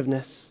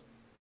forgiveness.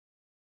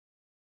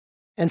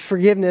 And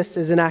forgiveness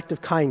is an act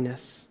of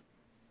kindness.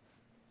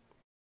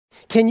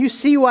 Can you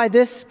see why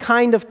this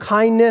kind of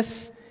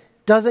kindness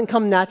doesn't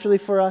come naturally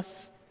for us?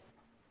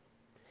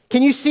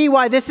 Can you see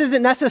why this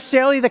isn't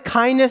necessarily the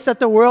kindness that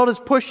the world is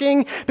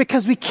pushing?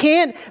 Because we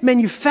can't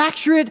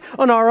manufacture it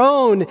on our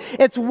own.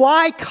 It's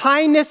why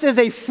kindness is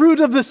a fruit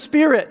of the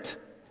Spirit.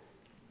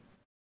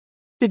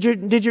 Did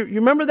you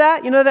remember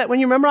that? You know that when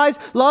you memorize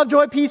love,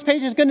 joy, peace,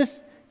 patience, goodness,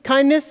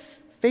 kindness,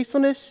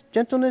 faithfulness,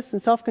 gentleness,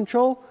 and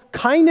self-control?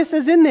 Kindness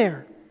is in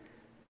there.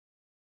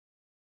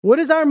 What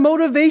is our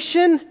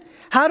motivation?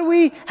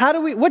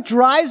 What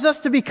drives us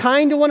to be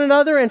kind to one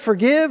another and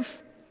forgive?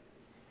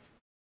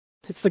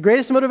 It's the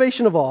greatest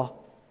motivation of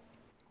all,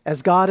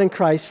 as God in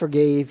Christ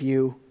forgave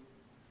you.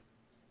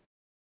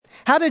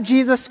 How did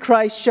Jesus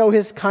Christ show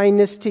his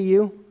kindness to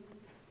you?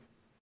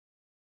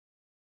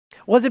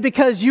 Was it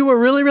because you were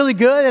really, really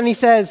good and he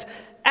says,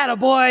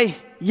 attaboy,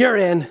 you're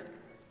in?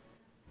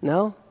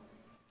 No.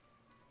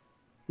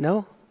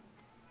 No.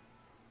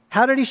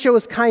 How did he show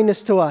his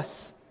kindness to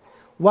us?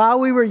 While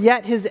we were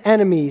yet his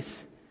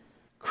enemies,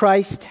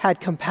 Christ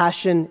had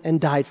compassion and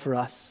died for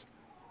us.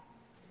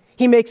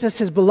 He makes us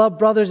his beloved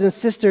brothers and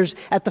sisters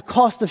at the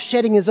cost of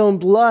shedding his own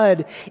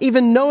blood,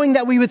 even knowing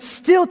that we would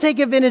still take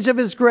advantage of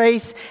his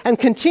grace and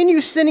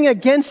continue sinning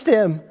against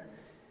him.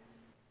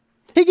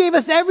 He gave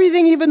us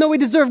everything even though we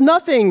deserve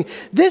nothing.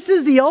 This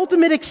is the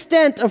ultimate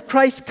extent of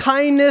Christ's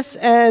kindness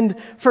and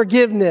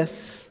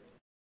forgiveness.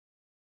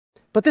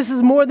 But this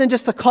is more than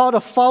just a call to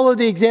follow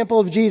the example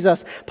of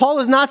Jesus. Paul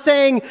is not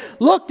saying,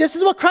 look, this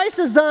is what Christ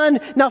has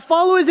done. Now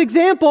follow his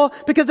example,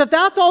 because if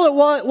that's all it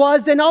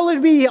was, then all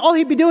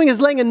he'd be doing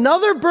is laying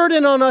another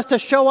burden on us to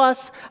show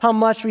us how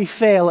much we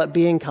fail at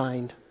being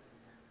kind.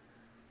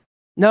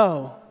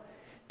 No,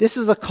 this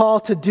is a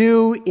call to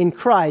do in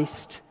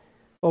Christ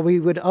what we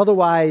would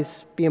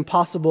otherwise be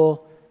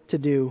impossible to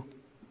do.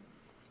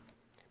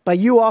 By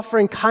you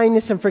offering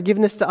kindness and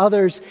forgiveness to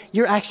others,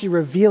 you're actually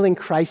revealing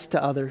Christ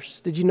to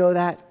others. Did you know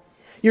that?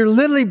 You're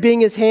literally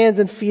being his hands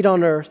and feet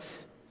on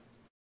earth.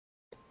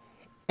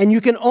 And you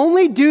can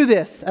only do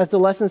this, as the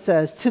lesson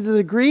says, to the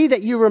degree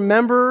that you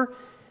remember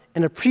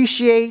and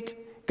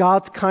appreciate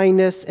God's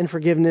kindness and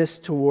forgiveness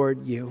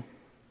toward you.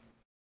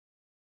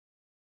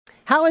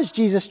 How has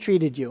Jesus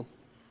treated you?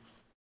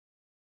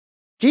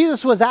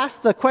 Jesus was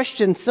asked a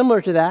question similar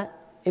to that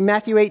in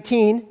Matthew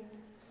 18.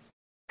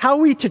 How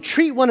are we to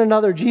treat one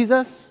another,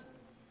 Jesus?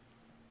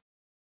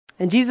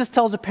 And Jesus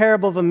tells a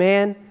parable of a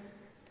man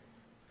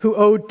who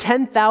owed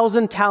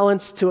 10,000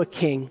 talents to a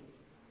king.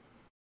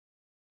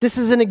 This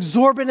is an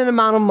exorbitant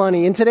amount of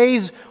money. In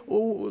today's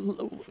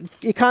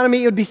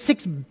economy, it would be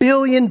 $6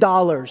 billion.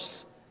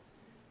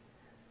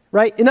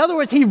 Right? In other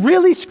words, he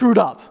really screwed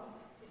up.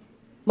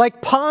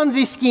 Like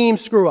Ponzi scheme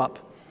screw up.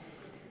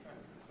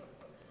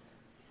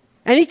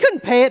 And he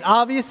couldn't pay it,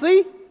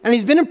 obviously. and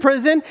he's been in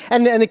prison,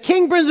 and the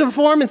king brings him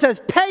before him and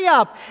says, pay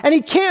up. And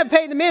he can't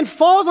pay. The man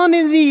falls on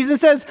his knees and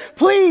says,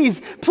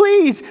 please,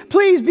 please,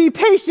 please be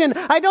patient.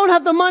 I don't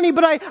have the money,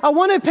 but I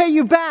want to pay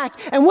you back.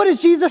 And what does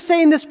Jesus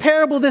say in this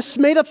parable, this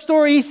made-up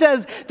story? He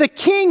says, the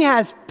king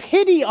has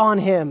pity on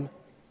him.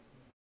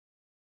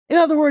 In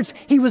other words,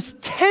 he was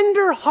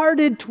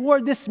tender-hearted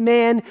toward this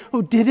man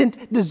who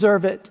didn't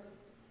deserve it.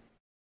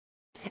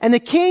 And the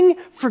king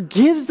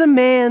forgives the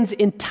man's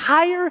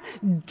entire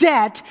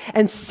debt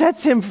and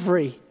sets him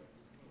free.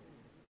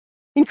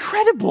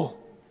 Incredible.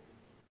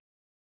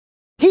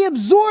 He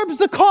absorbs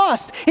the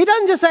cost. He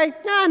doesn't just say,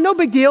 no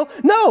big deal.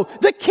 No,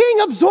 the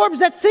king absorbs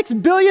that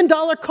 $6 billion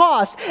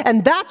cost.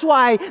 And that's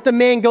why the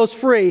man goes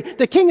free.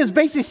 The king is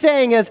basically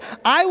saying is,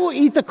 I will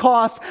eat the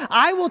cost.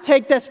 I will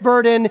take this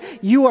burden.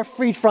 You are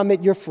freed from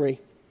it. You're free.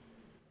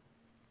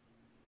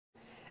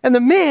 And the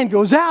man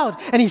goes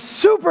out and he's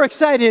super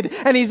excited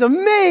and he's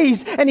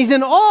amazed and he's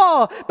in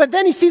awe. But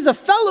then he sees a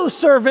fellow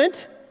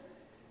servant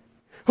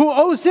who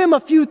owes him a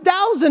few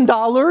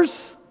 $1,000s.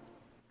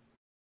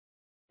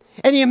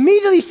 And he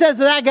immediately says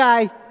to that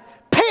guy,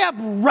 pay up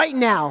right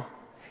now.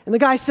 And the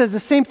guy says the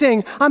same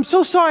thing. I'm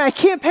so sorry, I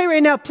can't pay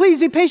right now. Please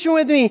be patient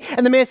with me.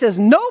 And the man says,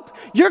 nope,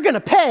 you're going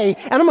to pay.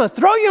 And I'm going to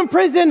throw you in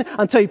prison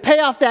until you pay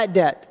off that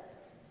debt.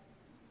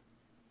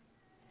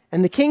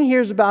 And the king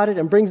hears about it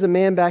and brings the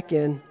man back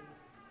in.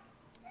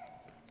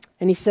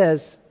 And he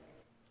says,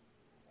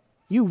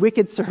 you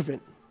wicked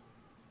servant,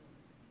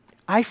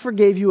 I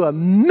forgave you a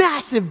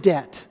massive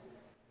debt.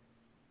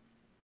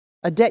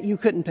 A debt you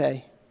couldn't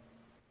pay.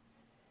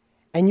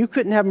 And you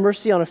couldn't have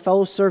mercy on a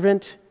fellow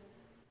servant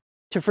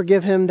to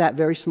forgive him that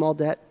very small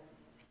debt.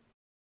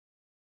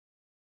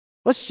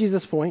 What's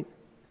Jesus' point?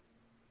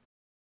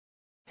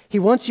 He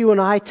wants you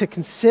and I to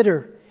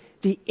consider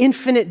the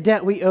infinite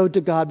debt we owe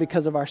to God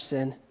because of our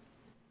sin.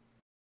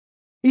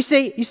 You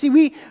see,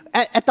 we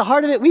at the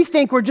heart of it, we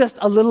think we're just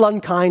a little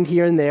unkind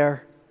here and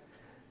there.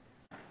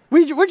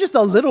 We're just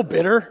a little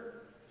bitter.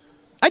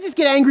 I just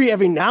get angry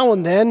every now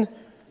and then.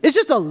 It's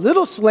just a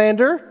little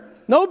slander.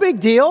 No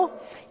big deal.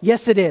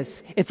 Yes, it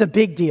is. It's a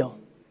big deal.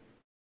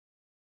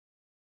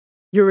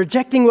 You're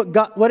rejecting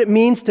what it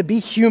means to be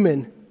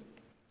human,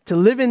 to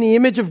live in the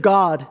image of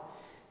God.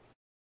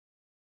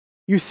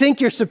 You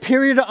think you're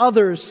superior to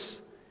others,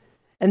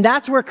 and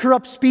that's where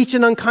corrupt speech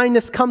and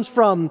unkindness comes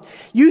from.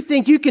 You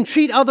think you can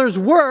treat others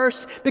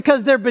worse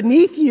because they're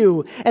beneath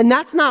you, and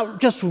that's not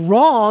just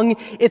wrong,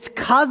 it's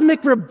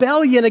cosmic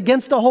rebellion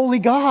against the holy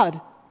God.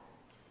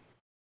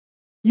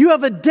 You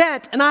have a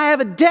debt, and I have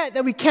a debt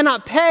that we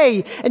cannot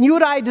pay. And you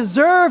and I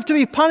deserve to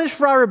be punished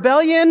for our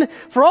rebellion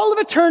for all of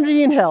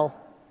eternity in hell.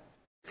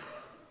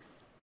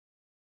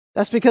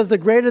 That's because the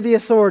greater the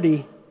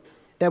authority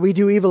that we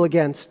do evil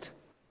against,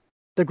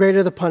 the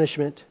greater the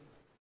punishment.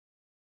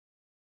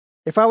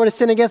 If I were to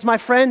sin against my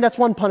friend, that's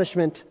one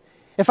punishment.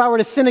 If I were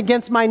to sin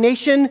against my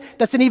nation,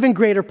 that's an even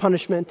greater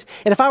punishment.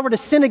 And if I were to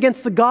sin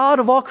against the God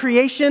of all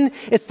creation,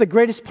 it's the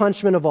greatest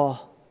punishment of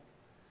all.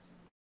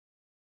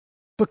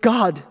 But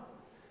God,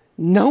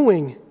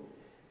 knowing,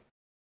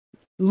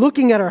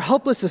 looking at our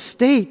helpless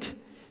estate,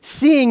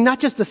 seeing not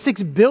just a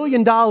 $6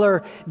 billion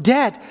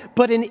debt,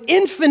 but an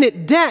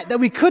infinite debt that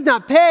we could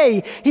not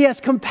pay, He has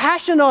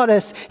compassion on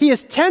us. He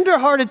is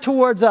tenderhearted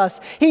towards us.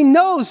 He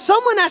knows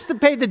someone has to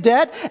pay the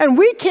debt, and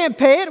we can't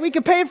pay it. We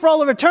could pay it for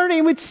all of eternity,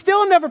 and we'd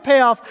still never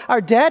pay off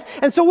our debt.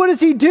 And so what does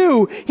He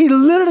do? He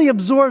literally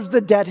absorbs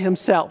the debt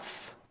Himself.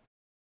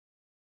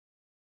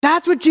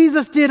 That's what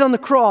Jesus did on the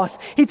cross.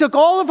 He took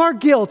all of our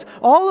guilt,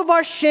 all of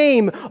our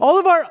shame, all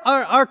of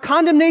our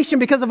condemnation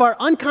because of our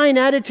unkind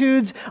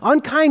attitudes,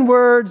 unkind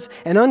words,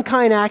 and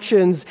unkind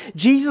actions.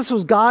 Jesus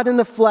was God in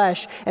the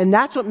flesh, and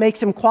that's what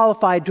makes Him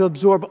qualified to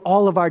absorb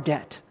all of our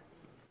debt.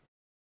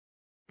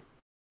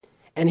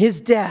 And His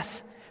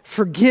death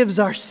forgives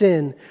our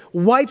sin,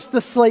 wipes the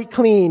slate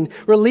clean,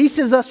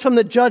 releases us from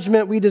the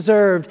judgment we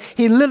deserved.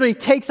 He literally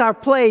takes our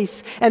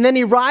place, and then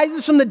He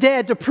rises from the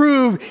dead to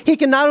prove He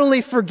can not only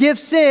forgive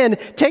sin,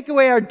 take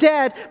away our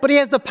debt, but He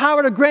has the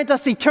power to grant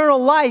us eternal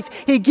life.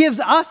 He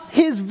gives us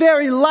His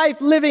very life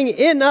living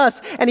in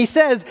us, and He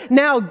says,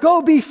 now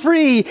go be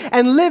free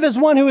and live as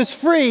one who is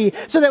free,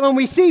 so that when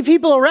we see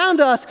people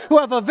around us who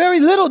have a very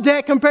little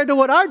debt compared to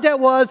what our debt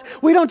was,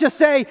 we don't just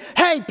say,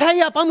 hey,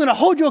 pay up, I'm going to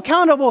hold you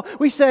accountable.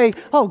 We say,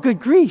 oh, good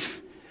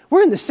grief,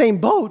 we're in the same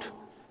boat.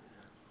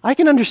 I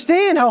can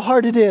understand how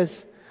hard it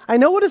is. I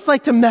know what it's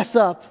like to mess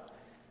up.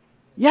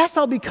 Yes,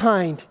 I'll be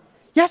kind.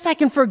 Yes, I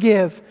can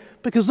forgive,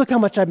 because look how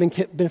much I've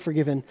been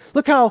forgiven.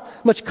 Look how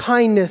much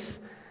kindness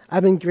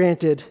I've been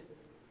granted.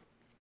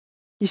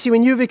 You see,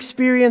 when you've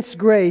experienced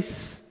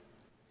grace,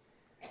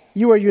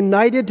 you are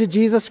united to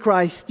Jesus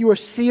Christ. You are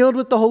sealed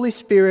with the Holy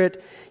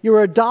Spirit. You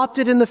are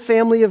adopted in the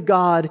family of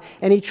God,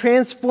 and He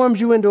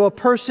transforms you into a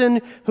person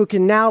who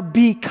can now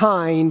be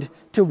kind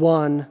to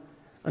one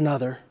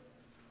another.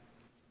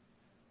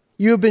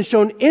 You have been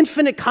shown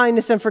infinite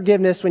kindness and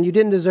forgiveness when you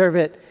didn't deserve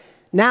it.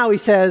 Now He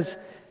says,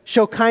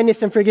 show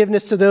kindness and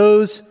forgiveness to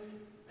those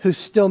who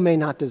still may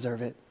not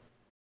deserve it.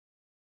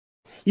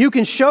 You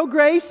can show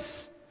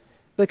grace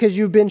because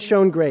you've been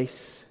shown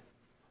grace.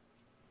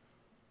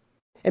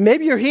 And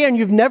maybe you're here and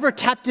you've never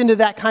tapped into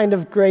that kind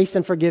of grace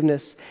and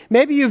forgiveness.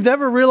 Maybe you've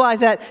never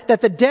realized that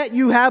the debt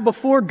you have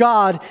before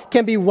God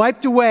can be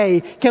wiped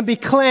away, can be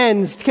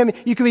cleansed,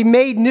 you can be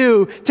made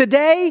new.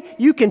 Today,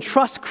 you can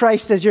trust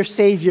Christ as your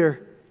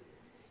Savior.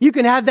 You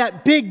can have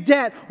that big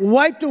debt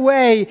wiped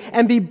away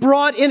and be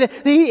brought in.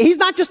 He's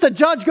not just a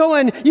judge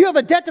going, you have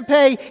a debt to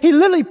pay. He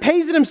literally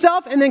pays it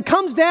himself and then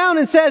comes down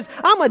and says,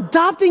 I'm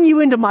adopting you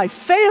into my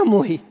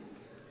family.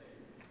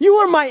 You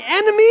were my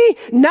enemy.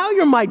 Now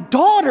you're my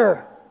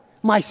daughter,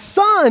 my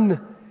son.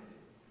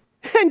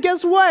 And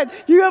guess what?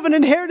 You have an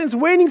inheritance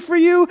waiting for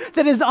you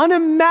that is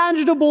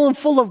unimaginable and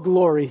full of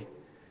glory.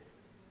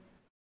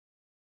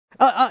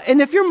 And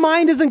if your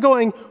mind isn't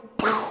going,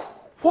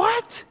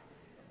 what?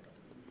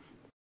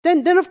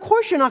 Then of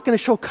course you're not going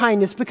to show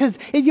kindness, because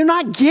if you're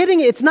not getting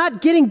it, it's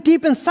not getting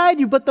deep inside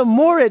you. But the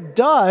more it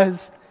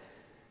does,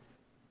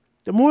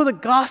 the more the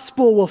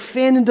gospel will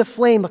fan into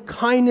flame a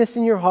kindness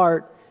in your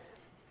heart,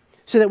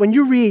 so that when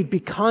you read, be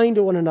kind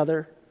to one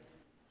another,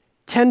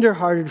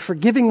 tenderhearted,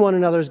 forgiving one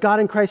another as God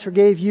in Christ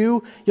forgave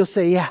you, you'll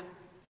say, yeah,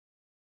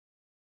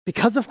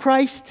 because of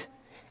Christ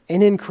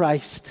and in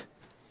Christ,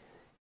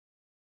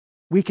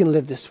 we can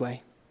live this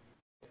way,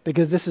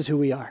 because this is who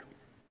we are.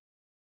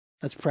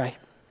 Let's pray.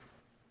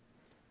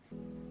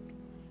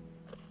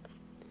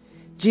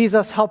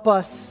 Jesus, help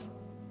us.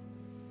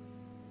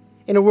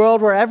 In a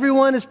world where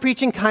everyone is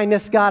preaching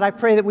kindness, God, I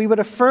pray that we would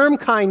affirm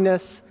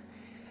kindness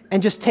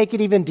and just take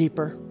it even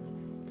deeper.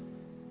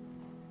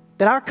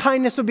 That our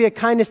kindness would be a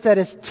kindness that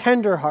is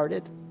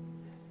tender-hearted.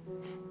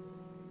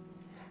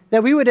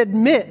 That we would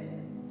admit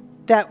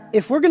that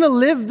if we're going to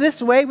live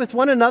this way with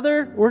one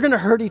another, we're going to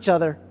hurt each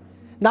other.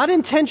 Not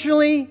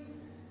intentionally,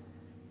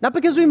 not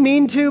because we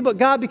mean to, but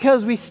God,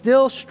 because we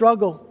still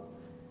struggle.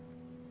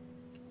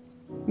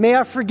 May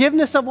our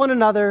forgiveness of one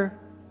another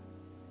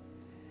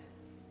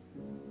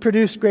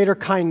produce greater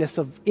kindness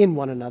in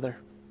one another.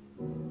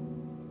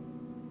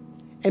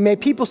 And may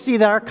people see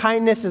that our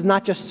kindness is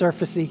not just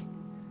surfacey.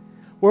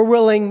 We're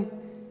willing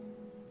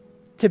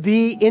to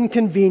be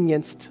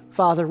inconvenienced,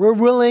 Father. We're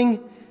willing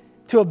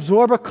to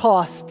absorb a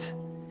cost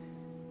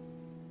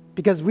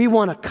because we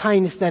want a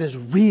kindness that is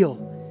real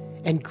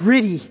and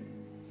gritty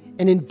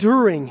and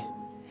enduring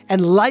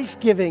and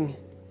life-giving,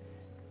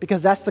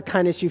 because that's the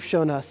kindness you've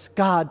shown us.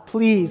 God,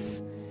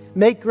 please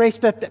make Grace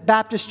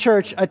Baptist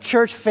Church a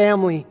church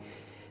family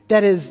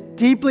that is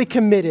deeply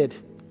committed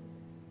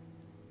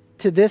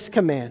to this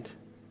command.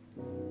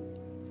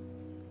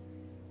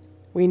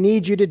 We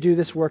need you to do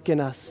this work in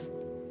us.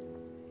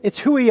 It's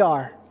who we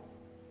are.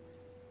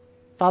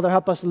 Father,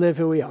 help us live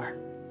who we are.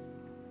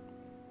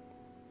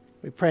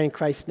 We pray in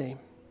Christ's name.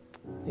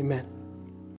 Amen.